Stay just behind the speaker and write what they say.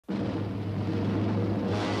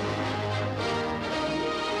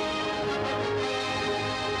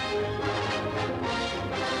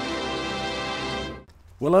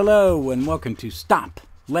Well, hello, and welcome to Stop,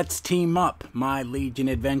 Let's Team Up, my Legion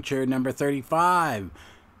Adventure number 35.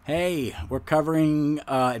 Hey, we're covering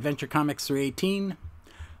Adventure Comics 318,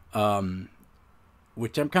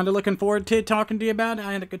 which I'm kind of looking forward to talking to you about.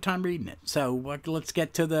 I had a good time reading it. So let's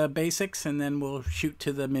get to the basics, and then we'll shoot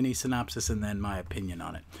to the mini synopsis and then my opinion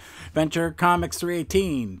on it. Adventure Comics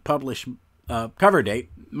 318, published, cover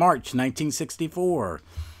date, March 1964.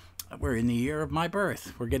 We're in the year of my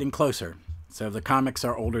birth. We're getting closer. So the comics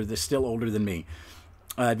are older. They're still older than me.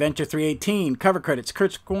 Adventure 318, cover credits,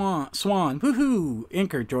 Kurt Swan, woohoo,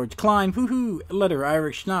 inker, George Klein, woohoo, letter,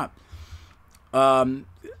 Irish Schnapp.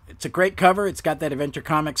 It's a great cover. It's got that Adventure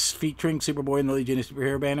Comics featuring Superboy and the Legion of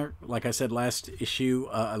Superhero banner. Like I said last issue,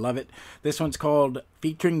 I love it. This one's called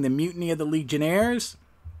featuring the Mutiny of the Legionnaires.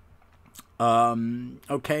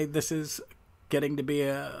 Okay, this is getting to be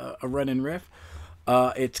a running riff.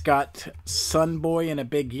 It's got Sunboy in a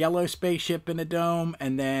big yellow spaceship in a dome,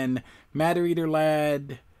 and then Matter Eater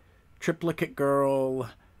Lad, Triplicate Girl,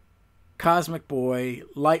 Cosmic Boy,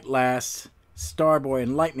 Light Lass, Starboy,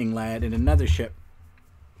 and Lightning Lad in another ship.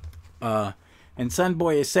 And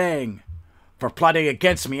Sunboy is saying, "For plotting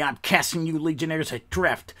against me, I'm casting you Legionnaires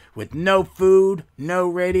adrift. With no food, no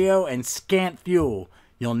radio, and scant fuel,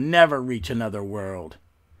 you'll never reach another world."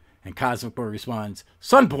 And Cosmic Boy responds,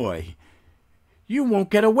 "Sunboy, you won't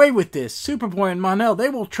get away with this. Superboy and Mon-El, they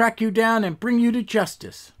will track you down and bring you to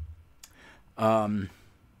justice."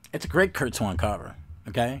 It's a great Kurt Swan cover,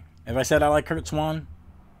 okay? Have I said I like Kurt Swan?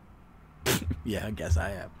 Yeah, I guess I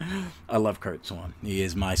have. I love Kurt Swan. He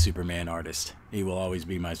is my Superman artist. He will always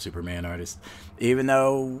be my Superman artist. Even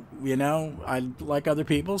though, you know, I like other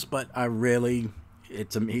people's, but I really,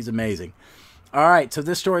 he's amazing. All right, so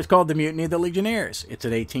this story is called The Mutiny of the Legionnaires. It's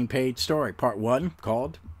an 18-page story. Part 1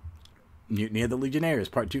 called Mutiny of the Legionnaires.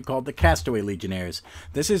 Part 2 called The Castaway Legionnaires.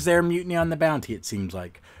 This is their mutiny on the Bounty, it seems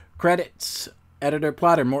like. Credits: editor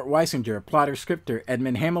plotter Mort Weisinger, plotter scripter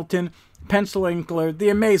Edmund Hamilton, pencil inkler the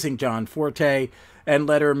amazing John Forte, and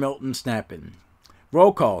letterer Milton Snappin.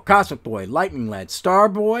 Roll call: Cosmic Boy, Lightning Lad,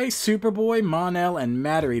 Starboy, Superboy, Mon-El, and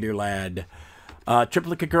Matter Eater Lad.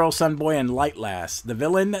 Triplicate Girl, Sunboy, and Light Lass. The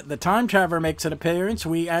villain, the Time Traveler, makes an appearance.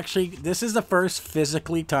 This is the first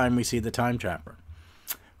physically time we see the Time Traveler.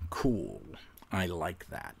 Cool. I like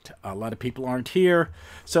that. A lot of people aren't here.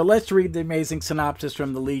 So let's read the amazing synopsis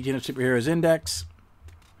from the Legion of Superheroes Index.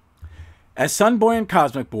 As Sunboy and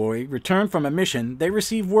Cosmic Boy return from a mission, they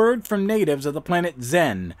receive word from natives of the planet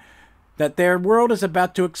Zen that their world is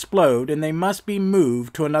about to explode and they must be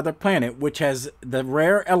moved to another planet which has the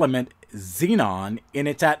rare element xenon in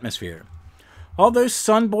its atmosphere. Although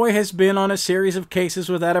Sunboy has been on a series of cases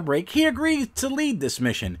without a break, he agrees to lead this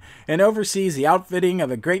mission and oversees the outfitting of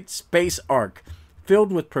a great space ark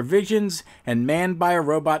filled with provisions and manned by a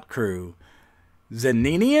robot crew.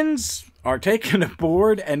 Xenenians are taken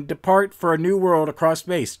aboard and depart for a new world across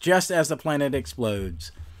space just as the planet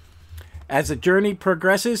explodes. As the journey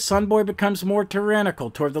progresses, Sunboy becomes more tyrannical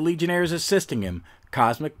toward the Legionnaires assisting him.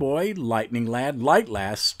 Cosmic Boy, Lightning Lad, Light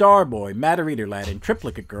Lass, Starboy, Matter Eater Lad, and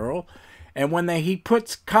Triplicate Girl. And when he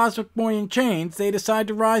puts Cosmic Boy in chains, they decide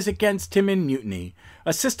to rise against him in mutiny.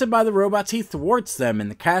 Assisted by the robots, he thwarts them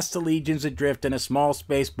and casts the legions adrift in a small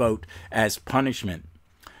space boat as punishment.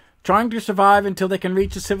 Trying to survive until they can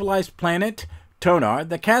reach a civilized planet, Tonar,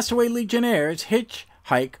 the castaway legionnaires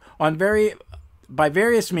hitchhike by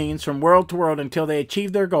various means from world to world until they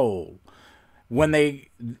achieve their goal.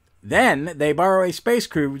 Then they borrow a space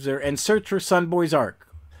cruiser and search for Sunboy's ark.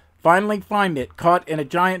 Finally find it caught in a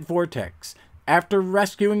giant vortex. After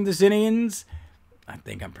rescuing the Xenians, I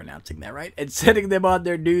think I'm pronouncing that right, and setting them on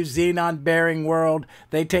their new xenon-bearing world,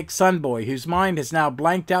 they take Sunboy, whose mind has now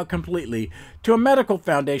blanked out completely, to a medical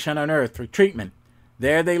foundation on Earth for treatment.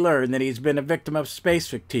 There they learn that he's been a victim of space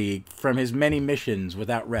fatigue from his many missions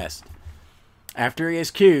without rest. After he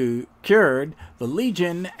is cured, the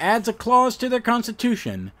Legion adds a clause to their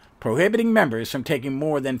constitution, prohibiting members from taking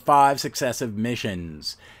more than 5 successive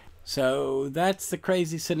missions. So that's the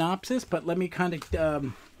crazy synopsis, but let me kind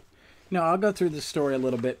of, I'll go through the story a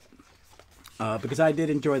little bit, because I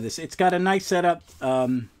did enjoy this. It's got a nice setup.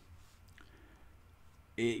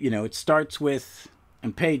 It starts with,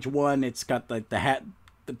 on page 1, it's got like the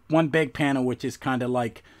one big panel, which is kind of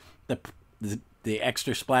like the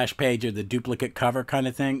extra splash page or the duplicate cover kind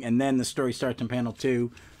of thing, and then the story starts in panel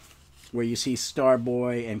 2, where you see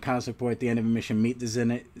Starboy and Cosmic Boy at the end of a mission meet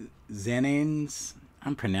the Xenins.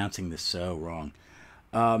 I'm pronouncing this so wrong.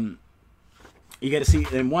 You get to see,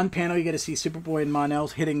 in one panel, you get to see Superboy and Mon-El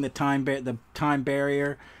hitting the time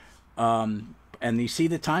barrier. And you see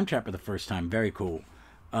the Time Trapper the first time. Very cool.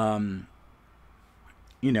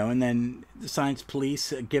 you know, and then the science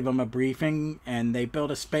police give them a briefing, and they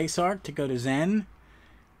build a space ark to go to Zen.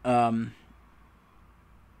 And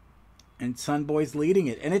Sunboy's leading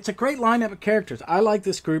it. And it's a great lineup of characters. I like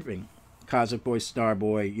this grouping. Cosmic Boy,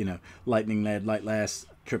 Starboy, you know, Lightning Lad, Light Lass,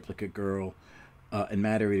 Triplicate Girl, and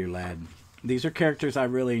Matter Eater Lad. These are characters I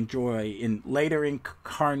really enjoy in later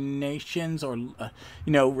incarnations or, you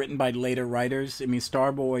know, written by later writers. I mean,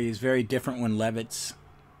 Starboy is very different when Levitz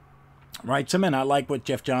writes him, and I like what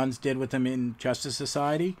Jeff Johns did with him in Justice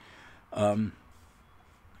Society. But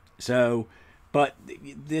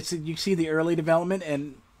this, you see the early development,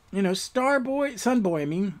 and, you know, Sunboy, I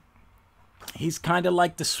mean, he's kind of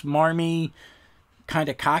like the smarmy, kind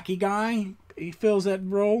of cocky guy. He fills that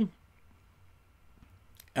role.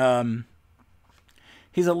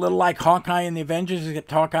 He's a little like Hawkeye in the Avengers,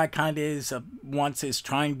 except Hawkeye kind of is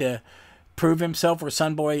trying to prove himself, where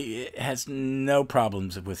Sunboy has no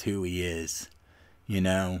problems with who he is. You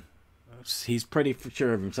know, he's pretty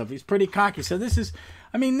sure of himself. He's pretty cocky. So this is,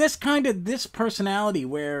 I mean, this personality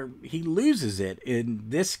where he loses it in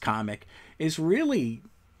this comic is really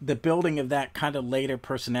the building of that kind of later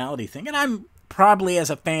personality thing. And I'm probably, as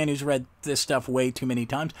a fan who's read this stuff way too many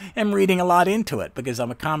times, am reading a lot into it because I'm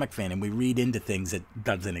a comic fan and we read into things that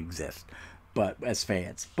doesn't exist, but as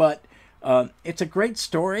fans. But it's a great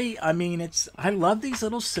story. I mean, I love these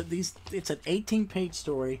it's an 18-page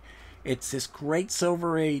story. It's this great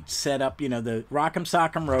Silver Age setup. You know, the Rock'em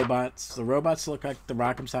Sock'em robots. The robots look like the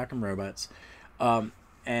Rock'em Sock'em robots.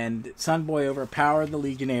 And Sunboy overpowered the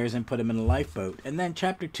Legionnaires and put them in a lifeboat. And then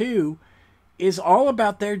Chapter 2 is all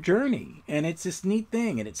about their journey. And it's this neat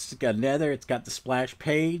thing. And it's got the splash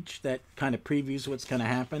page that kind of previews what's going to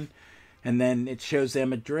happen. And then it shows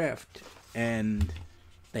them adrift. And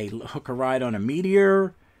they hook a ride on a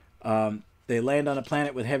meteor. They land on a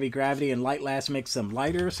planet with heavy gravity, and Light Lass makes them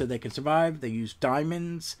lighter so they can survive. They use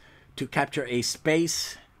diamonds to capture a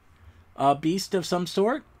space beast of some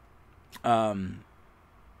sort.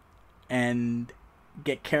 And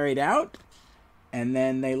get carried out. And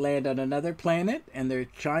then they land on another planet, and they're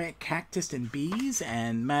giant cactus and bees,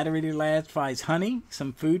 and Matter Eater Lad finds honey,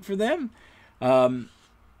 some food for them.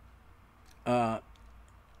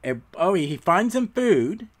 He finds them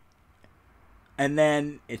food, and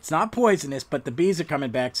then it's not poisonous, but the bees are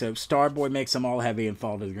coming back, so Starboy makes them all heavy and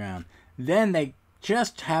fall to the ground. Then they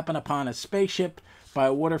just happen upon a spaceship by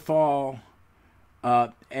a waterfall,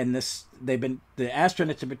 and the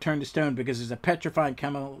astronauts have been turned to stone because there's a petrifying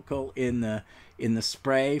chemical in the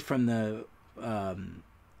spray from the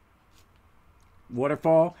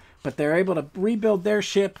waterfall. But they're able to rebuild their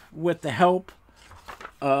ship with the help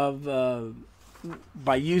of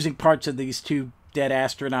by using parts of these two dead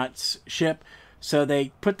astronauts' ship. So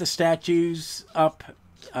they put the statues up,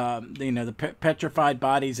 the petrified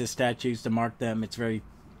bodies as statues to mark them. It's very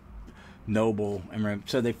noble.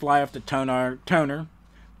 So they fly off to Toner,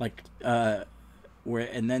 and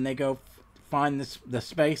then they go find the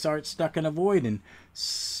space art stuck in a void, and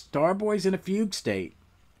Starboy's in a fugue state,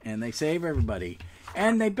 and they save everybody.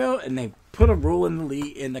 And they put a rule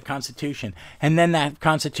in the Constitution, and then that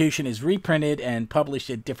Constitution is reprinted and published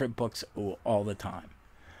in different books all the time.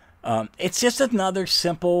 It's just another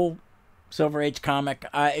simple Silver Age comic.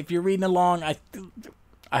 If you're reading along,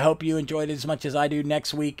 I hope you enjoyed it as much as I do.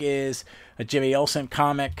 Next week is a Jimmy Olsen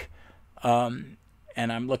comic, and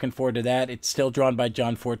I'm looking forward to that. It's still drawn by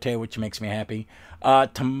John Forte, which makes me happy.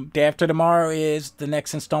 Day after tomorrow is the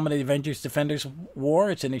next installment of the Avengers Defenders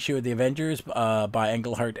War. It's an issue of the Avengers by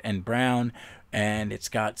Englehart and Brown, and it's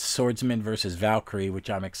got Swordsman versus Valkyrie, which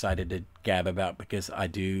I'm excited to gab about because I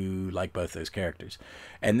do like both those characters.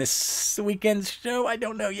 And this weekend's show, I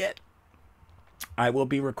don't know yet. I will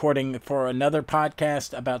be recording for another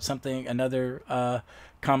podcast about another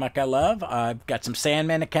comic I love. I've got some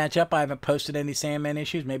Sandman to catch up. I haven't posted any Sandman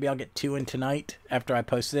issues. Maybe I'll get 2 in tonight after I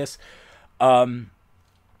post this. And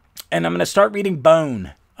I'm going to start reading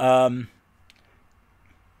Bone. So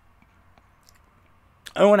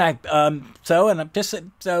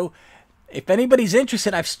if anybody's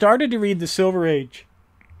interested, I've started to read the Silver Age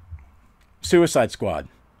Suicide Squad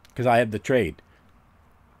because I have the trade.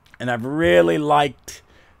 And I've really liked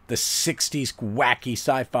the 60s wacky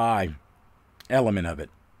sci-fi element of it.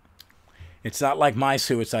 It's not like my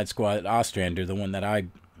Suicide Squad Ostrander, the one that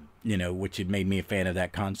which had made me a fan of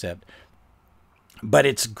that concept. But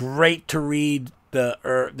it's great to read the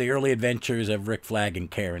early adventures of Rick Flag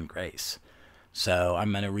and Karen Grace. So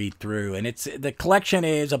I'm going to read through. And the collection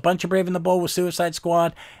is a bunch of Brave and the Bold with Suicide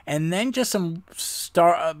Squad, and then just some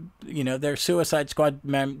their Suicide Squad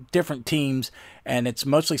different teams, and it's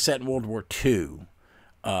mostly set in World War II.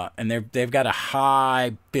 And they've got a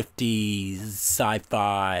high 50s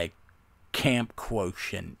sci-fi camp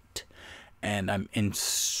quotient. And I'm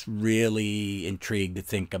really intrigued to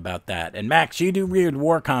think about that. And Max, you do Weird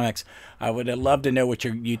War comics. I would love to know what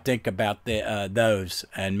you think about those,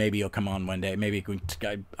 and maybe you'll come on one day. Maybe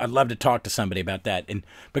I'd love to talk to somebody about that. And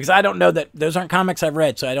because I don't know that those aren't comics I've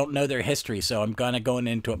read, so I don't know their history. So I'm going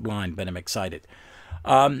into it blind, but I'm excited.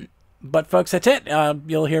 But folks, that's it.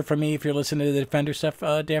 You'll hear from me if you're listening to the Defender stuff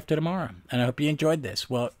day after tomorrow. And I hope you enjoyed this.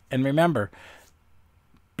 Well, and remember,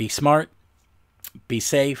 be smart, be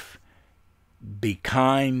safe. Be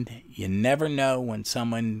kind. You never know when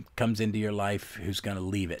someone comes into your life who's going to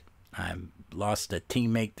leave it. I lost a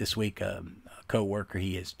teammate this week, a co-worker.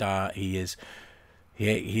 He is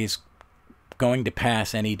going to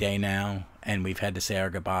pass any day now, and we've had to say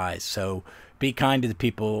our goodbyes. So be kind to the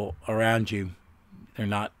people around you. They're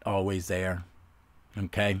not always there.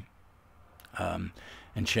 Okay? And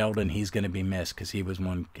Sheldon, he's going to be missed because he was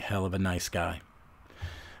one hell of a nice guy.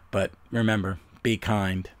 But remember, be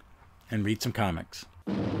kind. And read some comics.